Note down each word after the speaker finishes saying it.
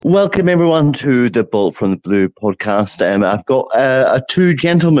Welcome, everyone, to the Bolt from the Blue podcast. I've got two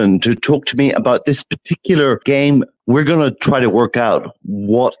gentlemen to talk to me about this particular game. We're going to try to work out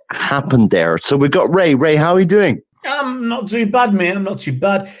what happened there. So we've got Ray. Ray, how are you doing? I'm not too bad, mate. I'm not too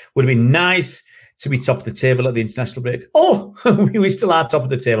bad. Would have been nice to be top of the table at the international break. Oh, we still are top of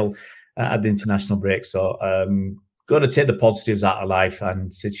the table at the international break. So got to take the positives out of life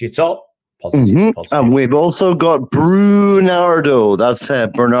and sit here top. Positive. And we've also got Bernardo. That's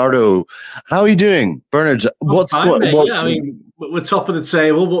Bernardo. How are you doing, Bernard? What's fine, mate. Yeah, I mean, we're top of the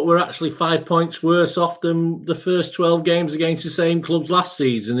table, but we're actually 5 points worse off than the first 12 games against the same clubs last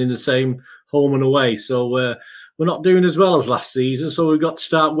season in the same home and away. So we're not doing as well as last season. So we've got to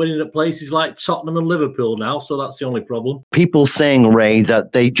start winning at places like Tottenham and Liverpool now. So that's the only problem. People saying, Ray,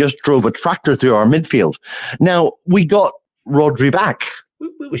 that they just drove a tractor through our midfield. Now, we got Rodri back.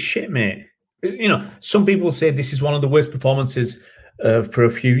 We were shit, mate. You know, some people say this is one of the worst performances for a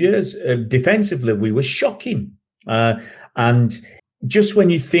few years. Defensively, we were shocking. And just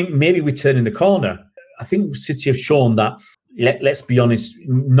when you think maybe we're turning the corner, I think City have shown that, let's be honest,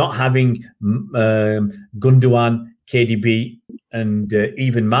 not having Gundogan, KDB, and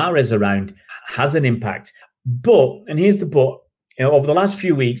even Mahrez around has an impact. But, and here's the but, you know, over the last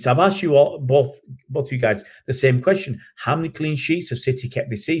few weeks, I've asked you all, both you guys the same question. How many clean sheets have City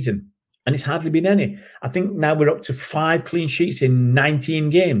kept this season? And it's hardly been any. I think now we're up to 5 clean sheets in 19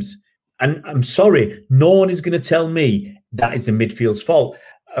 games. And I'm sorry, no one is going to tell me that is the midfield's fault.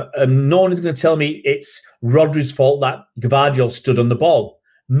 No one is going to tell me it's Rodri's fault that Gvardiol stood on the ball.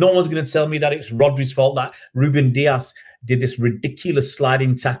 No one's going to tell me that it's Rodri's fault that Ruben Dias did this ridiculous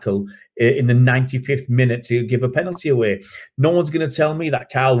sliding tackle in the 95th minute to give a penalty away. No one's going to tell me that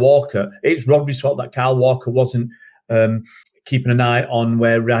it's Rodri's fault that Kyle Walker wasn't keeping an eye on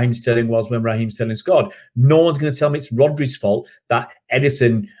where Raheem Sterling was when Raheem Sterling scored. No one's going to tell me it's Rodri's fault that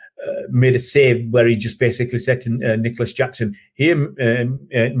Edison made a save where he just basically said to Nicholas Jackson, "Here,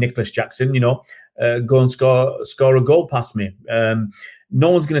 Nicholas Jackson, go and score a goal past me." No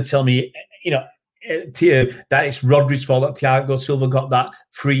one's going to tell me, that it's Rodri's fault that Thiago Silva got that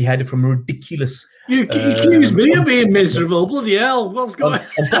free header from a ridiculous. You accuse me of being miserable. Bloody hell. What's going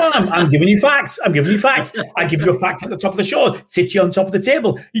on? I'm giving you facts. I give you a fact at the top of the show. City on top of the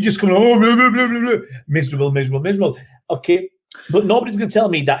table. You just come, blah, blah, blah, blah, blah. Miserable. Okay. But nobody's going to tell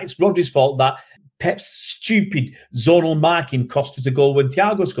me that it's Rodri's fault that Pep's stupid zonal marking cost us a goal when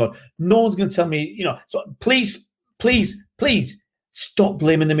Thiago scored. No one's going to tell me, so please, stop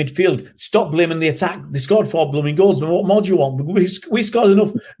blaming the midfield. Stop blaming the attack. They scored 4 blooming goals. What more do you want? We scored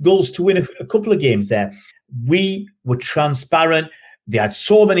enough goals to win a couple of games there. We were transparent. They had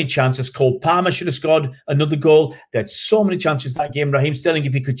so many chances. Cole Palmer should have scored another goal. They had so many chances that game. Raheem Sterling,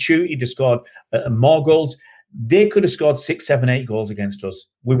 if he could shoot, he'd have scored more goals. They could have scored 6, 7, 8 goals against us.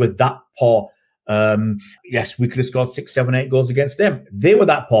 We were that poor. Yes, we could have scored 6, 7, 8 goals against them. They were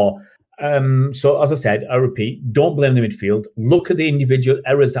that poor. So, as I said, I repeat, don't blame the midfield. Look at the individual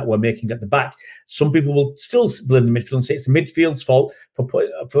errors that we're making at the back. Some people will still blame the midfield and say it's the midfield's fault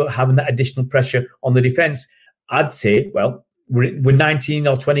for having that additional pressure on the defence. I'd say, well, we're 19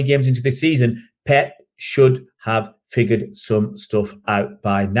 or 20 games into this season. Pep should have figured some stuff out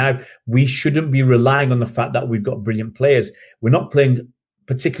by now. We shouldn't be relying on the fact that we've got brilliant players. We're not playing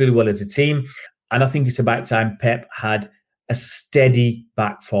particularly well as a team. And I think it's about time Pep had a steady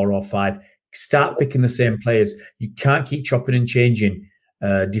back 4 or 5. Start picking the same players. You can't keep chopping and changing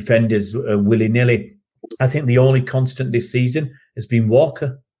defenders willy-nilly. I think the only constant this season has been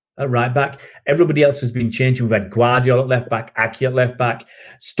Walker at right back. Everybody else has been changing. We've had Guardiola at left back, Aki at left back,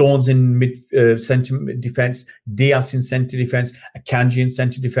 Stones in centre defence, Diaz in centre defence, Akanji in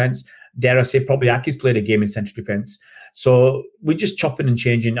centre defence. Dare I say, probably Aki's played a game in centre defence. So we're just chopping and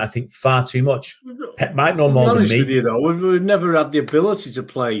changing, I think, far too much. Pep might know more than me. With you, though, we've never had the ability to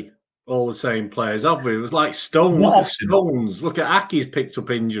play all the same players, have we? It was like Stones. Look at Aki's picked up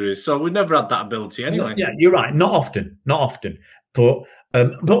injuries, so we've never had that ability anyway. Yeah, you're right. Not often. But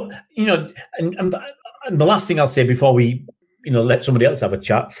and the last thing I'll say before we, let somebody else have a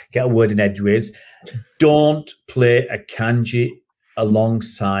chat, get a word in edgeways, don't play Akanji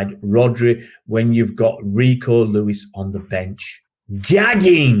alongside Rodri when you've got Rico Lewis on the bench,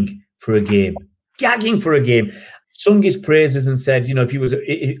 gagging for a game. Sung his praises and said,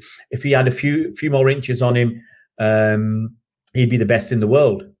 if he had a few more inches on him, he'd be the best in the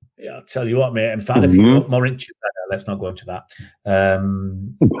world. Yeah, I'll tell you what, mate. In fact, a few more inches. Let's not go into that.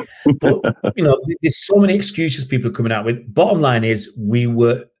 But there's so many excuses people are coming out with. Bottom line is, we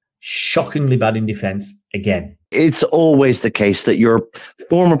were shockingly bad in defence again. It's always the case that your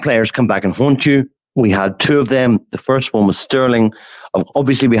former players come back and haunt you. We had two of them. The first one was Sterling.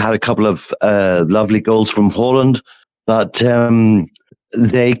 Obviously, we had a couple of lovely goals from Holland, but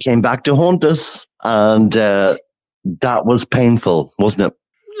they came back to haunt us, and that was painful, wasn't it?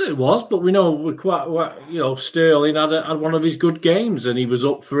 It was, but we know Sterling had one of his good games, and he was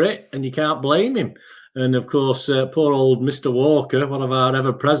up for it, and you can't blame him. And of course, poor old Mr. Walker, one of our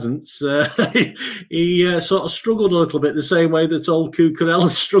ever-presents, he sort of struggled a little bit the same way that old Cucurella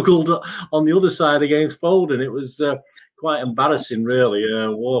struggled on the other side against Foden. It was quite embarrassing, really.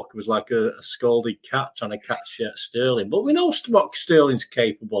 Walker was like a scalded cat trying to catch Sterling. But we know what Sterling's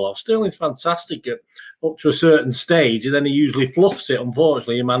capable of. Sterling's fantastic up to a certain stage, and then he usually fluffs it.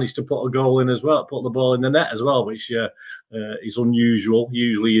 Unfortunately, he managed to put a goal in as well, put the ball in the net as well, which is unusual.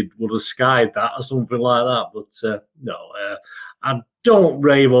 Usually he would have skied that or something like that. But no, I don't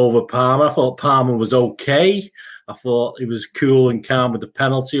rave over Palmer. I thought Palmer was okay. I thought he was cool and calm with the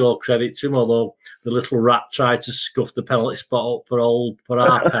penalty, all credit to him, although the little rat tried to scuff the penalty spot up for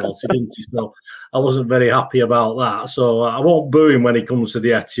our penalty, didn't he? So I wasn't very happy about that. So I won't boo him when he comes to the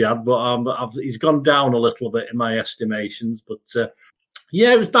Etihad, but he's gone down a little bit in my estimations. But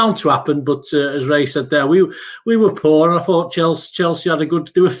yeah, it was bound to happen. But as Ray said there, we were poor, and I thought Chelsea had a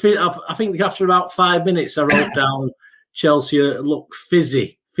good. They were fit. I think after about 5 minutes, I wrote down Chelsea looked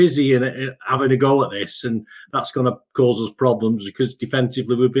fizzy and having a go at this, and that's going to cause us problems because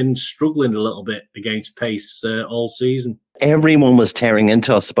defensively we've been struggling a little bit against pace all season. Everyone was tearing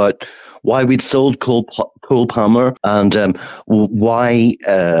into us about why we'd sold Cole Palmer and why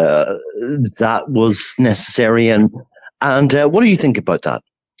that was necessary. And what do you think about that?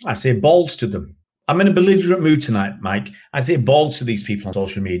 I say balls to them. I'm in a belligerent mood tonight, Mike. I say balls to these people on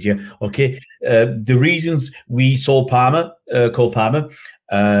social media. Okay, the reasons we sold Cole Palmer,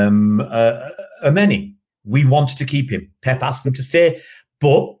 are many. We wanted to keep him. Pep asked him to stay,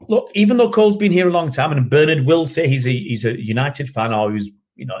 but look, even though Cole's been here a long time, and Bernard will say he's a United fan, or he was,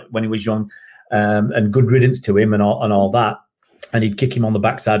 when he was young, and good riddance to him and all that, and he'd kick him on the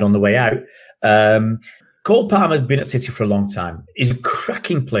backside on the way out. Cole Palmer has been at City for a long time. He's a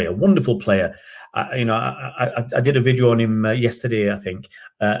cracking player, wonderful player. I did a video on him yesterday, I think,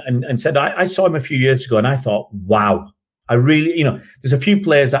 and said I saw him a few years ago, and I thought, wow, I really, there's a few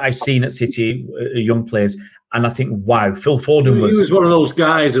players that I've seen at City, young players, and I think, wow, Phil Foden was. He was one of those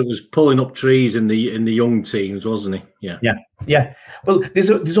guys that was pulling up trees in the young teams, wasn't he? Yeah. Well,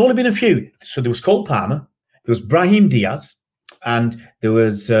 there's only been a few. So there was Cole Palmer, there was Brahim Diaz, and there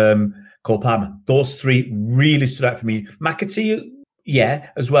was Cole Palmer. Those three really stood out for me. McAtee, yeah,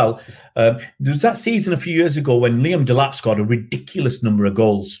 as well. There was that season a few years ago when Liam Delap scored a ridiculous number of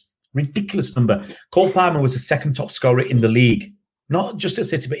goals. Ridiculous number. Cole Palmer was the second top scorer in the league, not just at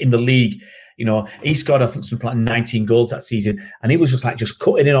City, but in the league. He scored, I think, something like 19 goals that season, and he was just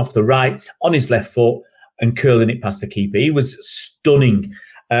cutting it off the right on his left foot and curling it past the keeper. He was stunning.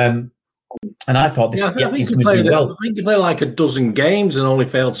 And I thought he's going to do well. I think he played like a dozen games and only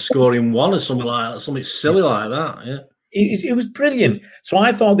failed to score in one or something like that, something silly like that. Yeah. It was brilliant. So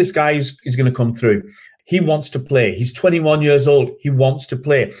I thought this guy is going to come through. He wants to play. He's 21 years old. He wants to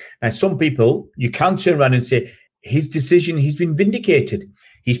play. Now, some people, you can turn around and say, his decision, he's been vindicated.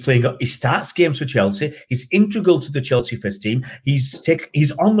 He starts games for Chelsea. He's integral to the Chelsea first team.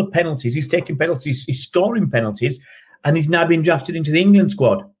 He's on the penalties. He's taking penalties. He's scoring penalties. And he's now been drafted into the England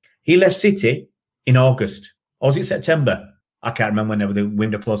squad. He left City in August. Or was it September? I can't remember whenever the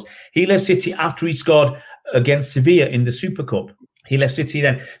window closed. He left City after he scored against Sevilla in the Super Cup. He left City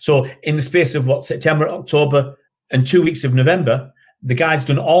then. So in the space of September, October, and 2 weeks of November, the guy's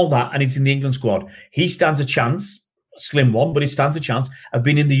done all that and he's in the England squad. He stands a chance, slim one, but he stands a chance of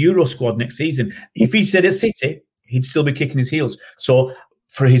being in the Euro squad next season. If he stayed at City, he'd still be kicking his heels. So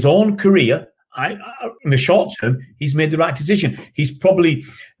for his own career, in the short term, he's made the right decision. He's probably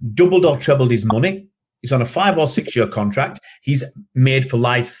doubled or trebled his money. He's on a 5 or 6 year contract. He's made for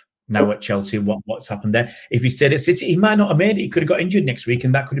life now at Chelsea. What's happened there? If he stayed at City, he might not have made it. He could have got injured next week,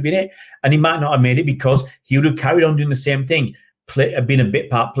 and that could have been it. And he might not have made it because he would have carried on doing the same thing, been a bit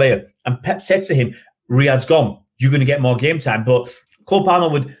part player. And Pep said to him, Riyad's gone. You're going to get more game time. But Cole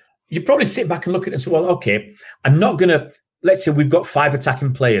Palmer you'd probably sit back and look at it and say, well, okay, I'm not going to, let's say we've got 5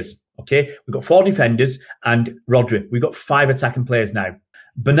 attacking players. Okay, we've got 4 defenders and Rodri. We've got 5 attacking players now.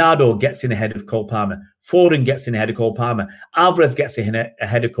 Bernardo gets in ahead of Cole Palmer. Foden gets in ahead of Cole Palmer. Alvarez gets in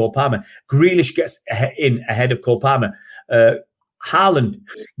ahead of Cole Palmer. Grealish gets in ahead of Cole Palmer. Haaland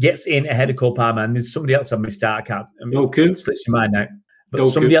gets in ahead of Cole Palmer. And there's somebody else I've missed out. Doku. Slips your mind now. But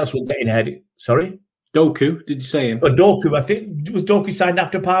somebody else will get in ahead. Sorry? Doku, did you say him? Doku, I think, was Doku signed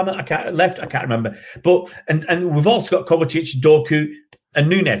after Palmer? I can't remember. But and we've also got Kovacic, Doku, And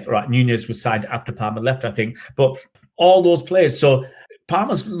Nunez was signed after Palmer left, I think. But all those players. So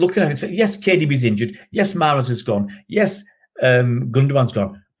Palmer's looking at it and saying, yes, KDB's injured. Yes, Mahrez is gone. Yes, Gundogan's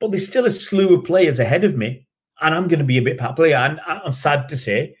gone. But there's still a slew of players ahead of me. And I'm going to be a bit part player. And I'm sad to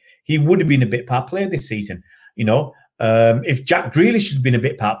say he would have been a bit part player this season. If Jack Grealish has been a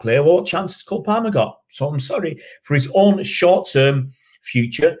bit part player, what chance has Cole Palmer got? So I'm sorry. For his own short-term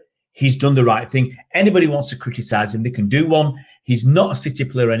future, he's done the right thing. Anybody wants to criticise him, they can do one. He's not a City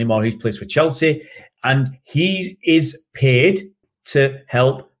player anymore. He plays for Chelsea. And he is paid to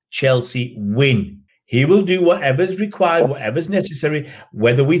help Chelsea win. He will do whatever's required, whatever's necessary,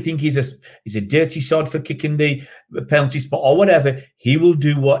 whether we think he's a dirty sod for kicking the penalty spot or whatever. He will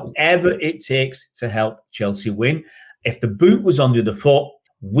do whatever it takes to help Chelsea win. If the boot was under the foot,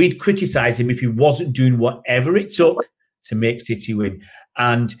 we'd criticise him if he wasn't doing whatever it took to make City win.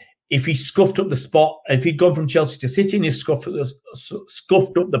 And if he scuffed up the spot, if he'd gone from Chelsea to City and he scuffed up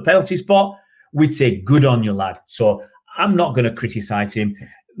the penalty spot, we'd say, good on you, lad. So I'm not going to criticise him.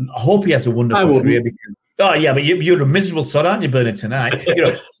 I hope he has a wonderful career because, but you're a miserable sod, aren't you, Bernard, tonight?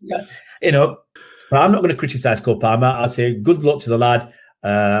 But I'm not going to criticise Cole Palmer. I'll say good luck to the lad.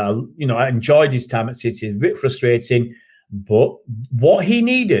 I enjoyed his time at City. It's a bit frustrating, but what he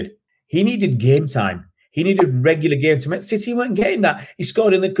needed game time. He needed regular game time. At City weren't getting that. He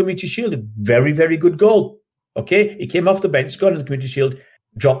scored in the Community Shield, a very, very good goal. Okay, he came off the bench, scored in the Community Shield,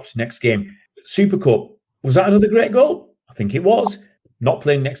 dropped next game. Super Cup, was that another great goal? I think it was. Not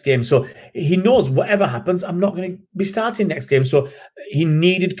playing next game. So he knows whatever happens, I'm not going to be starting next game. So he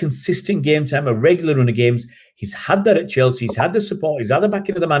needed consistent game time, a regular run of games. He's had that at Chelsea. He's had the support. He's had the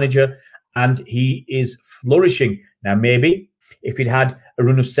backing of the manager. And he is flourishing. Now, maybe if he'd had a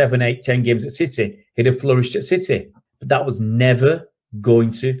run of 7, 8, 10 games at City, he'd have flourished at City. But that was never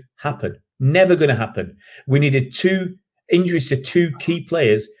going to happen. Never going to happen. We needed 2 injuries to 2 key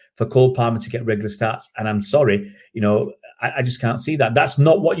players for Cole Palmer to get regular starts. And I'm sorry, I just can't see that. That's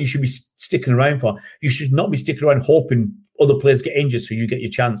not what you should be sticking around for. You should not be sticking around hoping other players get injured so you get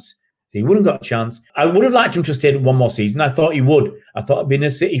your chance. He wouldn't have got a chance. I would have liked him to have stayed one more season. I thought he would. I thought being a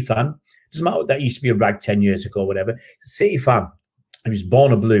City fan, doesn't matter that used to be a rag 10 years ago, whatever. He's a City fan. He was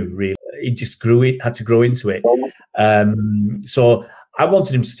born a blue, really. He just had to grow into it. So I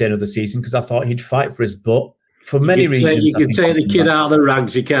wanted him to stay another season because I thought he'd fight for his butt. For many reasons. You can take the kid out of the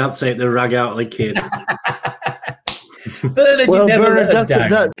rags. You can't take the rag out of the kid. Bernard, you never let us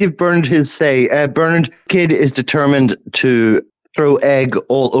down. Give Bernard his say. Bernard, kid is determined to throw egg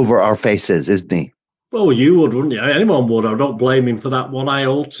all over our faces, isn't he? Well, you would, wouldn't you? Anyone would. I don't blame him for that one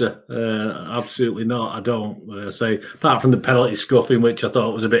iota. Absolutely not. I don't. Say apart from the penalty scuffing, which I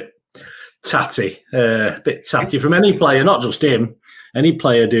thought was a bit tatty from any player, not just him. Any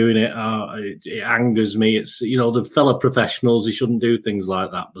player doing it, it angers me. It's the fellow professionals. He shouldn't do things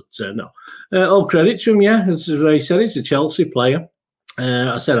like that. But no, all credit to him. Yeah, as Ray said, he's a Chelsea player.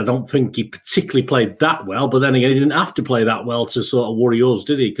 I said I don't think he particularly played that well, but then again, he didn't have to play that well to sort of worry us,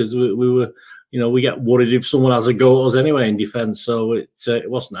 did he? Because we were, we get worried if someone has a go at us anyway in defence. So it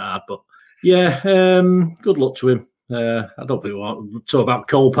wasn't hard. But yeah, good luck to him. I don't think we want to talk about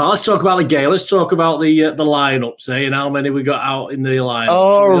Cole Palmer. Let's talk about the game. Let's talk about the lineup, and how many we got out in the lineup.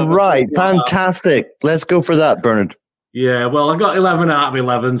 All right, fantastic. Let's go for that, Bernard. Yeah, well, I got 11 out of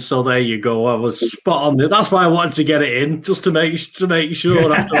 11, so there you go. I was spot on there. That's why I wanted to get it in, just to make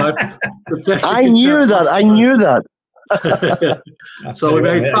sure. I knew that. So we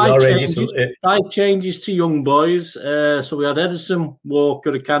made 5 changes to young boys. So we had Edison,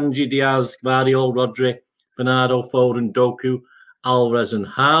 Walker, Akanji, Diaz, Gvardiol, Rodri, Bernardo, Foden, Doku, Alvarez and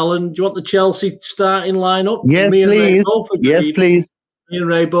Haaland. Do you want the Chelsea starting lineup? Yes, please. Me and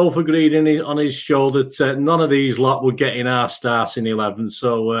Ray both agreed on his show that none of these lot would get in our starting 11.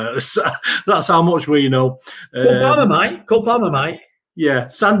 So that's how much we know. Cole Palmer, mate. Yeah,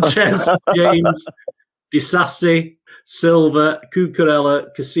 Sanchez, James, Disasi, Silva, Cucurella,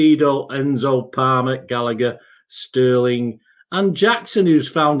 Casido, Enzo, Palmer, Gallagher, Sterling, and Jackson, who's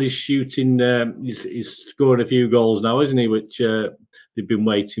found his shooting, he's scoring a few goals now, isn't he? Which they've been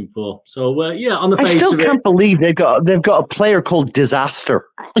waiting for. So on the face of it, I still can't believe they've got a player called Disaster.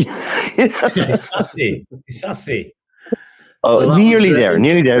 Disasi. Oh, nearly there.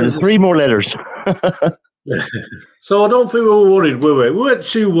 There's 3 more letters. So I don't think we were worried, were we? We weren't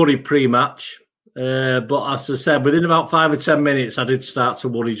too worried pre-match, but as I said, within about 5 or 10 minutes, I did start to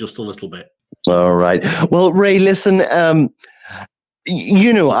worry just a little bit. All right. Well, Ray, listen.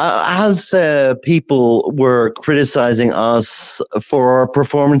 As people were criticizing us for our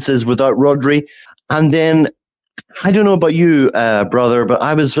performances without Rodri, and then I don't know about you, brother, but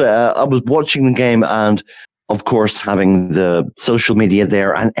I was watching the game, and of course, having the social media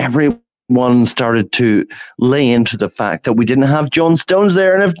there, and everyone started to lay into the fact that we didn't have John Stones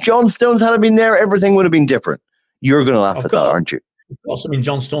there. And if John Stones had been there, everything would have been different. You're going to laugh at that, aren't you? Of course. I mean,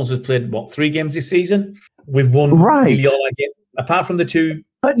 John Stones has played, 3 games this season? We've won nearly all our games, apart from the 2.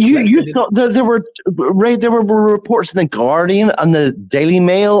 But you thought there were reports in the Guardian and the Daily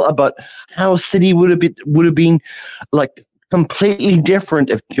Mail about how City would have been like completely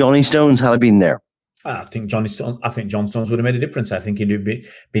different if Johnny Stones had been there. I think John Stones would have made a difference. I think he'd have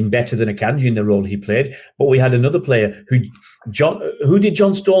been better than Akanji in the role he played. But we had another player who did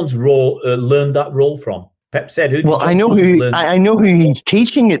John Stones' role learn that role from? Pep said, I know who he's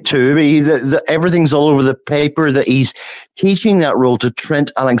teaching it to. Everything's all over the paper that he's teaching that role to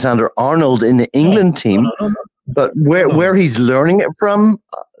Trent Alexander-Arnold in the England team. No. But where he's learning it from,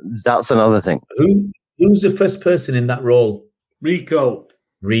 that's another thing. Who's the first person in that role? Rico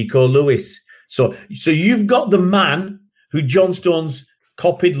Lewis. So you've got the man who John Stones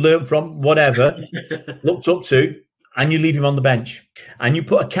copied, learned from, whatever, looked up to, and you leave him on the bench. And you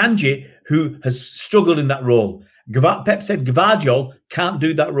put Akanji, who has struggled in that role. Pep said Gvardiol can't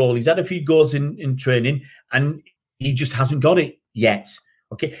do that role. He's had a few goals in training, and he just hasn't got it yet.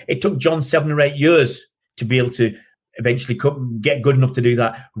 Okay, it took John 7 or 8 years to be able to eventually get good enough to do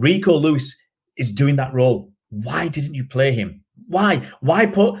that. Rico Lewis is doing that role. Why didn't you play him? Why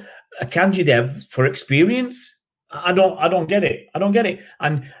put Akanji there for experience? I don't get it.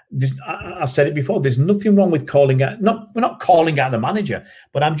 And I've said it before. There's nothing wrong with calling out. We're not calling out the manager,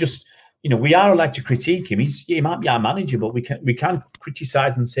 but I'm just, we are allowed to critique him. He might be our manager, but we can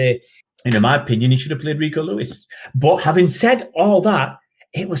criticise and say, in my opinion, he should have played Rico Lewis. But having said all that,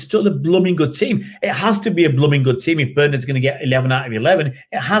 it was still a blooming good team. It has to be a blooming good team if Bernard's going to get 11 out of 11.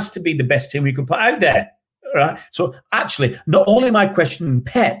 It has to be the best team we can put out there, right? So actually, not only am I questioning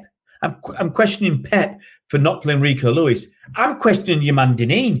Pep, I'm questioning Pep for not playing Rico Lewis. I'm questioning your man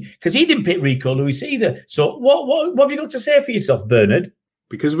Dineen because he didn't pick Rico Lewis either. So what have you got to say for yourself, Bernard?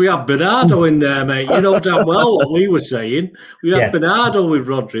 Because we have Bernardo in there, mate. You know damn well what we were saying. We had Bernardo with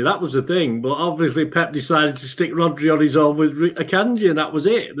Rodri. That was the thing. But obviously Pep decided to stick Rodri on his own with Akanji, and that was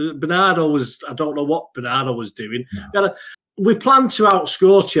it. Bernardo was, I don't know what Bernardo was doing. No. We planned to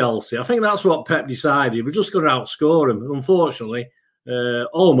outscore Chelsea. I think that's what Pep decided. We're just going to outscore them, unfortunately.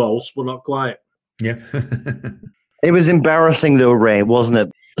 Almost, but not quite. Yeah. It was embarrassing though, Ray, wasn't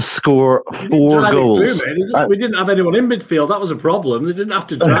it? Score 4 goals. We didn't have anyone in midfield. That was a problem. They didn't have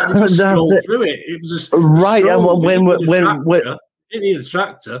to drag. They just strolled through it. It was just right. And when it needed a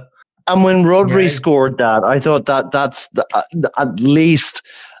tractor. And when Rodri scored that, I thought that's at least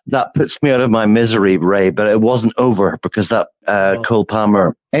that puts me out of my misery, Ray. But it wasn't over because that Cole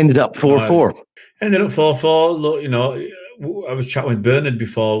Palmer ended up 4-4. Ended up 4-4. Look, I was chatting with Bernard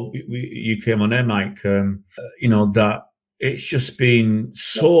before you came on there, Mike. That it's just been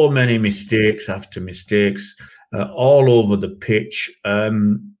so many mistakes after mistakes all over the pitch.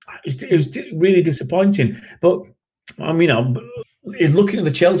 It was really disappointing. But looking at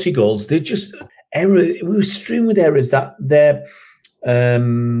the Chelsea goals, they just we were strewn with errors. That their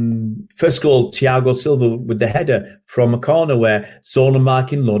first goal, Thiago Silva with the header from a corner where Zona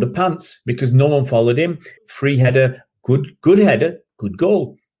marking load of pants because no one followed him. Free header. Good header, good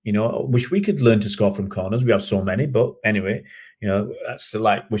goal. I wish we could learn to score from corners. We have so many, but anyway, that's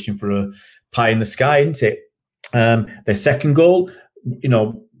like wishing for a pie in the sky, isn't it? Their second goal,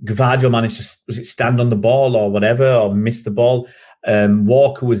 Gvardiol managed to stand on the ball or whatever, or miss the ball.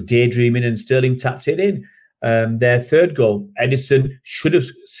 Walker was daydreaming and Sterling tapped it in. Their third goal, Edison should have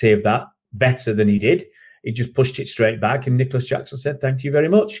saved that better than he did. He just pushed it straight back, and Nicholas Jackson said, "Thank you very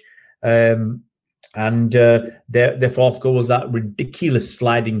much." And their fourth goal was that ridiculous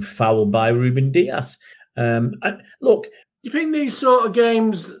sliding foul by Ruben Dias. And look, you think these sort of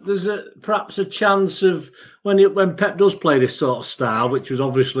games, there's perhaps a chance of when Pep does play this sort of style, which was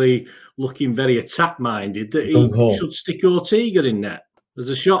obviously looking very attack-minded, that he should stick Ortega in net as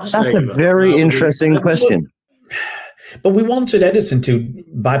a shot saver? That's a very interesting question. But we wanted Edison to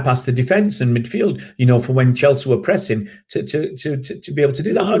bypass the defence and midfield, for when Chelsea were pressing to be able to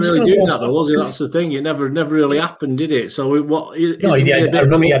do that. He wasn't really doing that, though, was he? That's the thing. It never really happened, did it? So he had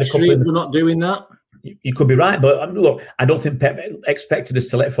a couple. We're not doing that. You could be right, but look, I don't think Pep expected us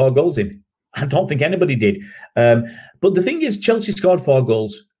to let 4 goals in. I don't think anybody did. But the thing is, Chelsea scored 4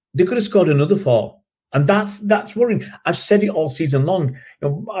 goals. They could have scored another 4. And that's worrying. I've said it all season long.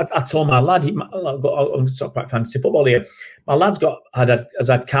 I told my lad, I'm going to talk about fantasy football here. My lad's has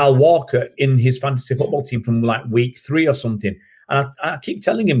had Kyle Walker in his fantasy football team from like week 3 or something. And I keep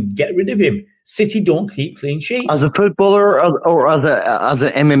telling him, get rid of him. City don't keep clean sheets. As a footballer or as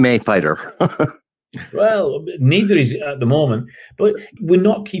an MMA fighter? Well, neither is at the moment, but we're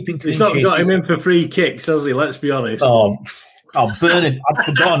not keeping clean sheets. He's not got him in for free kicks, has he? Let's be honest. Oh, Bernard, I'd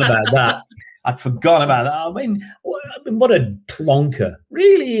forgotten about that. I mean, what a plonker.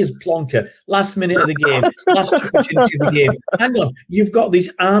 Really is plonker. Last minute of the game, last opportunity of the game. Hang on. You've got these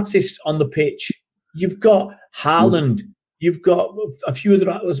artists on the pitch. You've got Haaland. You've got a few of the...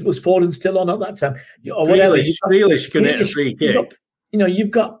 Was Foden still on at that time? Or whatever. Grealish can hit a free kick.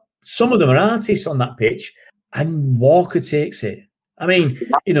 You've got some of them are artists on that pitch, and Walker takes it. I mean,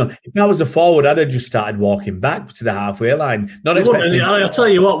 if I was a forward, I'd have just started walking back to the halfway line. Not expecting. I'll tell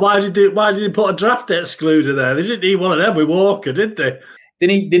you what. Why did they put a draft excluder there? They didn't need one of them with Walker, did they? They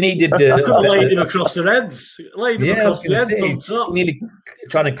needed. Could have laid him across the heads. Laid him across the heads on top. Nearly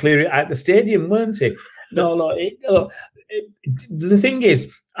trying to clear it out the stadium, weren't he? No, the thing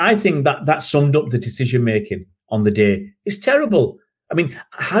is, I think that summed up the decision making on the day. It's terrible. I mean,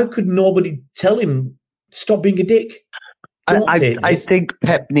 how could nobody tell him stop being a dick? I think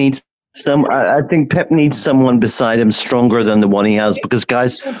Pep needs someone beside him stronger than the one he has, because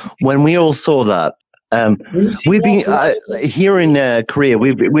guys, when we all saw that, we've been here in Korea.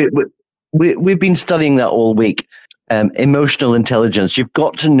 We've been studying that all week. Emotional intelligence. You've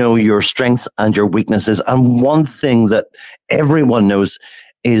got to know your strengths and your weaknesses. And one thing that everyone knows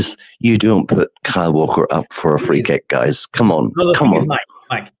is you don't put Kyle Walker up for a free kick, guys. Come on.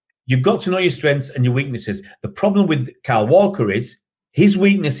 Mike, you've got to know your strengths and your weaknesses. The problem with Kyle Walker is his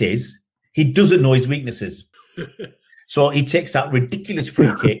weakness is he doesn't know his weaknesses. So he takes that ridiculous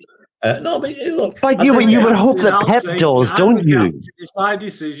free kick. Look. But you would hope that Pep does, don't you? It's my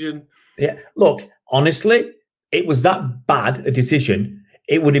decision. Yeah. Look, honestly, it was that bad a decision.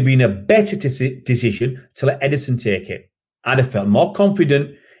 It would have been a better decision to let Edison take it. I'd have felt more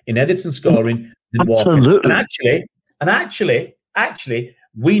confident in Edison scoring than Walker. And actually,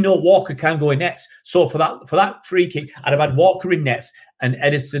 we know Walker can go in nets. So for that free kick, I'd have had Walker in nets and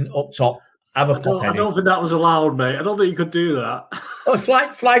Edison up top. I don't think that was allowed, mate. I don't think you could do that. Oh, fly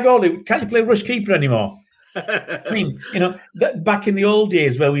goalie. Can't you play rush keeper anymore? I mean, back in the old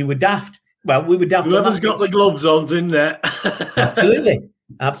days where we were daft. Well, we were daft. Whoever's got the gloves on in there. Absolutely.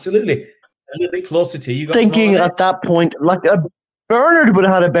 A little bit closer to you. Thinking at that point, like Bernard would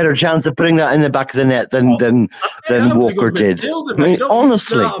have had a better chance of putting that in the back of the net than Walker did. I mean,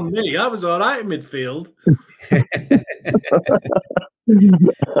 honestly, on me. I was all right in midfield.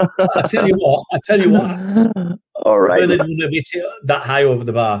 I tell you what. All right. Bernard wouldn't have hit it that high over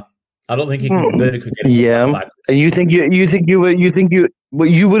the bar. I don't think Bernard could get it. Yeah, and you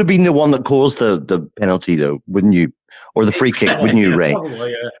would have been the one that caused the penalty, though, wouldn't you? Or the free kick, wouldn't you, Ray?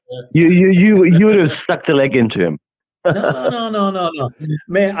 Probably, yeah. You would have stuck the leg into him. No.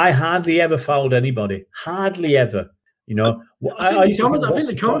 Mate, I hardly ever fouled anybody. Hardly ever. I think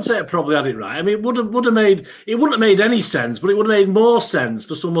the commentator probably had it right. I mean, it wouldn't have made any sense, but it would have made more sense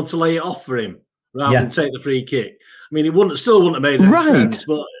for someone to lay it off for him rather than take the free kick. I mean, it still wouldn't have made any sense,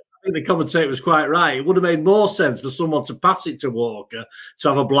 but I think the commentator was quite right. It would have made more sense for someone to pass it to Walker to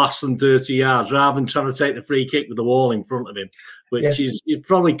have a blast from 30 yards rather than trying to take the free kick with the wall in front of him, which is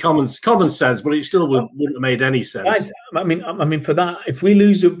probably common sense, but it still wouldn't have made any sense. Right. I mean, for that, if we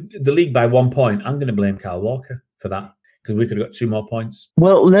lose the league by 1 point, I'm going to blame Kyle Walker for that, because we could have got 2 more points.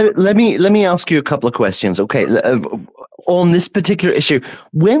 Well, let me ask you a couple of questions. Okay, on this particular issue,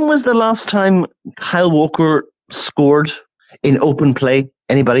 when was the last time Kyle Walker scored in open play?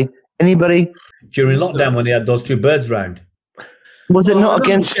 Anybody? During lockdown when they had those 2 birds round. Was it not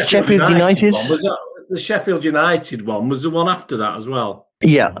against Sheffield United? Was that the Sheffield United one? Was the one after that as well?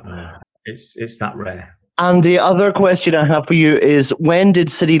 Yeah. It's that rare. And the other question I have for you is, when did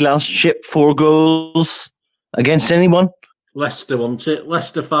City last ship 4 goals against anyone? Leicester, wasn't it?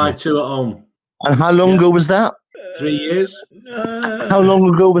 Leicester 5-2 at home. And how long ago was that? 3 years. How long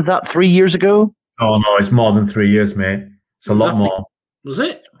ago was that? 3 years ago? Oh, no, it's more than 3 years, mate. It's a lot more. Was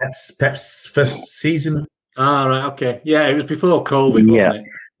it? Pep's first season. Ah, right, okay. Yeah, it was before COVID, wasn't it?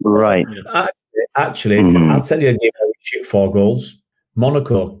 Right. Actually, I'll tell you a game where we shoot 4 goals.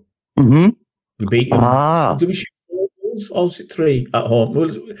 Monaco. Mm-hmm. We beat them. Did we shoot 4 goals, or was it 3 at home?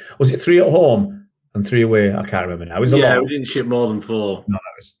 Was it 3 at home and 3 away? I can't remember now. It was we didn't shoot more than 4. No,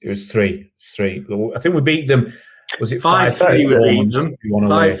 it was 3. 3. I think we beat them. Was it 5-3? We beat them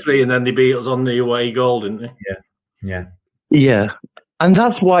 5-3, and then they beat us on the away goal, didn't they? Yeah. And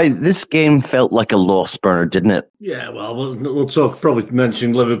that's why this game felt like a loss, Bernard, didn't it? Yeah, well, we'll talk, probably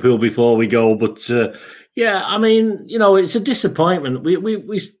mention Liverpool before we go, but I mean, it's a disappointment. We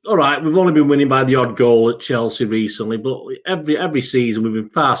all right, we've only been winning by the odd goal at Chelsea recently, but every season we've been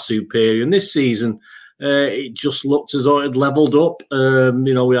far superior. And this season, it just looked as though it had levelled up.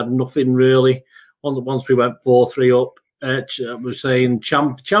 We had nothing really once we went 4-3 up, we're saying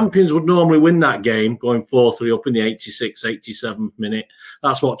champions would normally win that game, going 4-3 up in the 86th, 87th minute.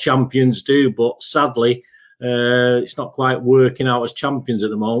 That's what champions do. But sadly, it's not quite working out as champions at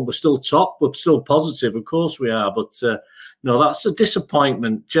the moment. We're still top. We're still positive. Of course we are. But no, that's a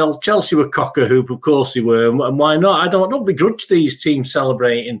disappointment. Chelsea were cock-a-hoop. Of course they were. And why not? I don't begrudge these teams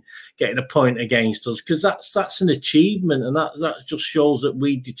celebrating getting a point against us, because that's an achievement. And that just shows that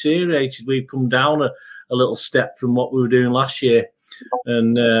we deteriorated. We've come down a little step from what we were doing last year.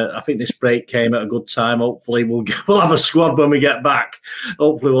 And I think this break came at a good time. Hopefully we'll have a squad when we get back.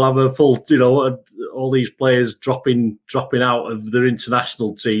 Hopefully we'll have a full, all these players dropping out of their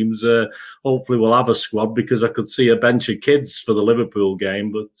international teams. Hopefully we'll have a squad, because I could see a bench of kids for the Liverpool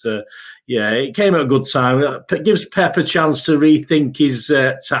game. But it came at a good time. It gives Pep a chance to rethink his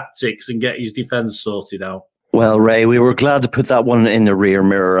tactics and get his defence sorted out. Well, Ray, we were glad to put that one in the rear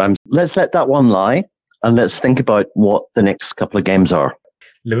mirror. Let's let that one lie. And let's think about what the next couple of games are.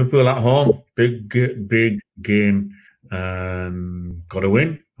 Liverpool at home, big game. Got to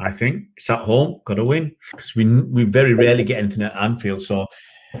win, I think. It's at home, got to win. Because we very rarely get anything at Anfield. So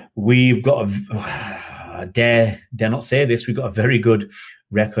we've got dare not say this, we've got a very good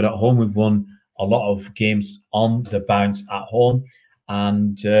record at home. We've won a lot of games on the bounce at home.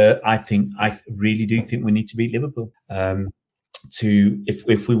 And I really do think we need to beat Liverpool.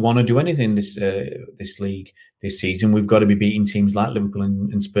 If we want to do anything this league this season, we've got to be beating teams like Liverpool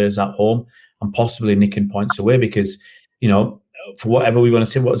and Spurs at home, and possibly nicking points away, because for whatever we want to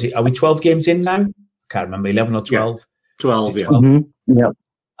say, what is it? Are we 12 games in now? I can't remember, 11 or 12. Yeah. 12, yeah. 12? Mm-hmm. Yeah.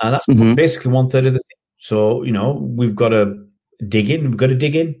 And that's basically 1/3 of the season. So we've got to dig in. We've got to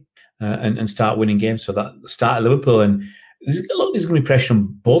dig in and start winning games. So that start at Liverpool, and there's going to be pressure on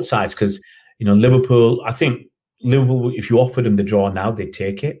both sides, because Liverpool, I think. Liverpool, if you offered them the draw now, they'd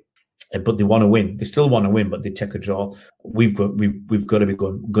take it, but they want to win. They still want to win, but they take a draw. We've got to be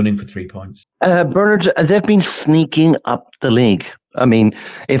gunning for 3 points. Bernard, they've been sneaking up the league. I mean,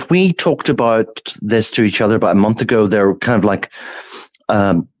 if we talked about this to each other about a month ago, they're kind of like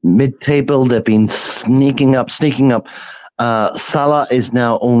mid-table. They've been sneaking up. Salah is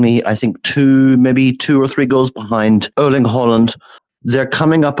now only, I think, 2 or 3 goals behind Erling Haaland. They're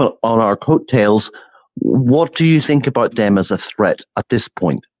coming up on our coattails. What do you think about them as a threat at this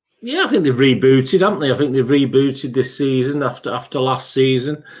point? Yeah, I think they've rebooted, haven't they? I think they've rebooted this season after last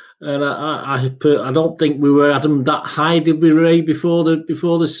season, and I don't think we had them that high, did we, Ray, before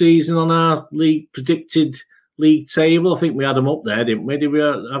the season on our predicted league table? I think we had them up there, didn't we? Did we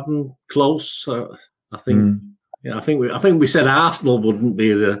have them close? I think. Yeah, I think we said Arsenal wouldn't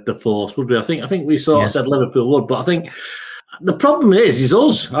be the force, would we? I think we sort of said Liverpool would, but I think. The problem is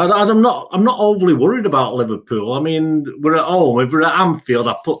us. I'm not overly worried about Liverpool. I mean, we're at home. If we're at Anfield,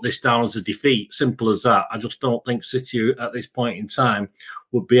 I put this down as a defeat. Simple as that. I just don't think City at this point in time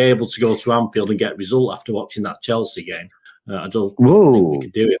would be able to go to Anfield and get a result after watching that Chelsea game. I don't think we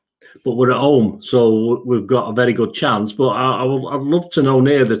could do it. But we're at home, so we've got a very good chance. But I'd love to know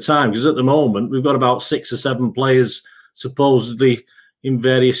near the time, because at the moment we've got about 6 or 7 players supposedly in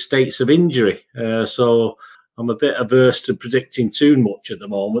various states of injury. So I'm a bit averse to predicting too much at the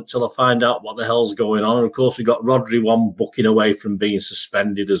moment till I find out what the hell's going on. And of course, we've got Rodri one booking away from being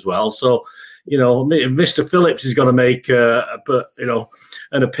suspended as well. So, if Mr. Phillips is going to make an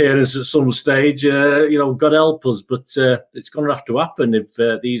appearance at some stage, God help us. But it's going to have to happen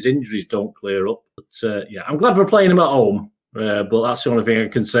if these injuries don't clear up. But I'm glad we're playing them at home. But that's the only thing I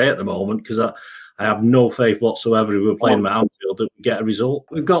can say at the moment, because I have no faith whatsoever if we're playing at Anfield that we get a result.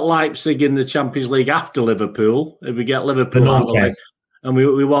 We've got Leipzig in the Champions League after Liverpool. If we get Liverpool out of the way, and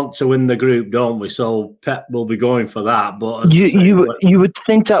we want to win the group, don't we? So Pep will be going for that. But you would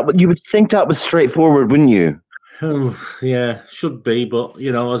think that was straightforward, wouldn't you? Yeah, should be. But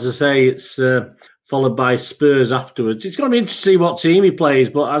as I say, it's followed by Spurs afterwards. It's going to be interesting to see what team he plays.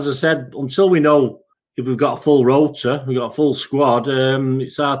 But as I said, until we know. If we've got a full roster, we've got a full squad,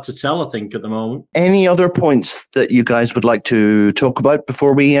 it's hard to tell, I think, at the moment. Any other points that you guys would like to talk about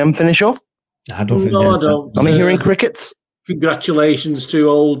before we finish off? I don't think I don't. Am I hearing crickets? Congratulations to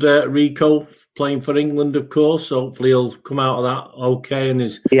old Rico playing for England, of course. Hopefully he'll come out of that okay. And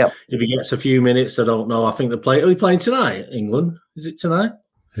if he gets a few minutes, I don't know. I think are we playing tonight, England? Is it tonight?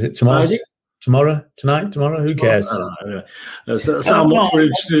 Is it tomorrow? Tomorrow? Who cares? That's how much we're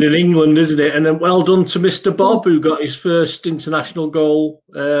interested in England, isn't it? And then well done to Mr. Bob, who got his first international goal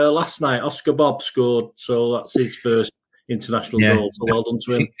last night. Oscar Bob scored, so that's his first international goal. So well done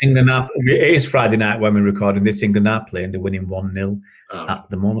to him. It is Friday night when we're recording this. England are playing. They're winning 1-0 at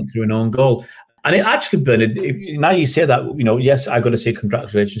the moment through an own goal. And it actually, Bernard, now you say that, yes, I got to say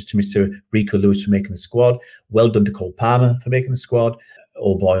congratulations to Mr. Rico Lewis for making the squad. Well done to Cole Palmer for making the squad.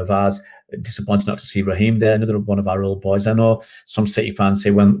 Old boy of ours. Disappointed not to see Raheem there, another one of our old boys. I know some City fans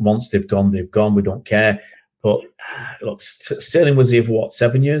say once they've gone, they've gone. We don't care. But look, Sterling was here for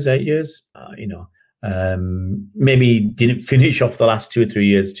 7 years, 8 years? Maybe didn't finish off the last 2 or 3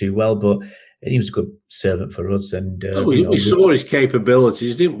 years too well, but he was a good servant for us. And we saw his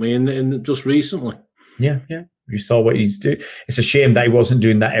capabilities, didn't we? In just recently. Yeah. You saw what he's doing. It's a shame that he wasn't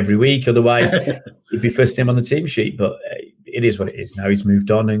doing that every week. Otherwise, he'd be first name on the team sheet. But it is what it is now. He's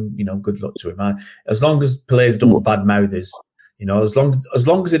moved on, and good luck to him. As long as players don't badmouth us, as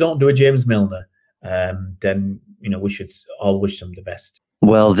long as they don't do a James Milner, then we should all wish them the best.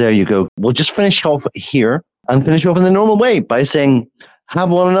 Well, there you go. We'll just finish off here and finish off in the normal way by saying,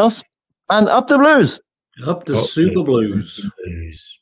 have one on us and up the Blues. Up the Super Blues.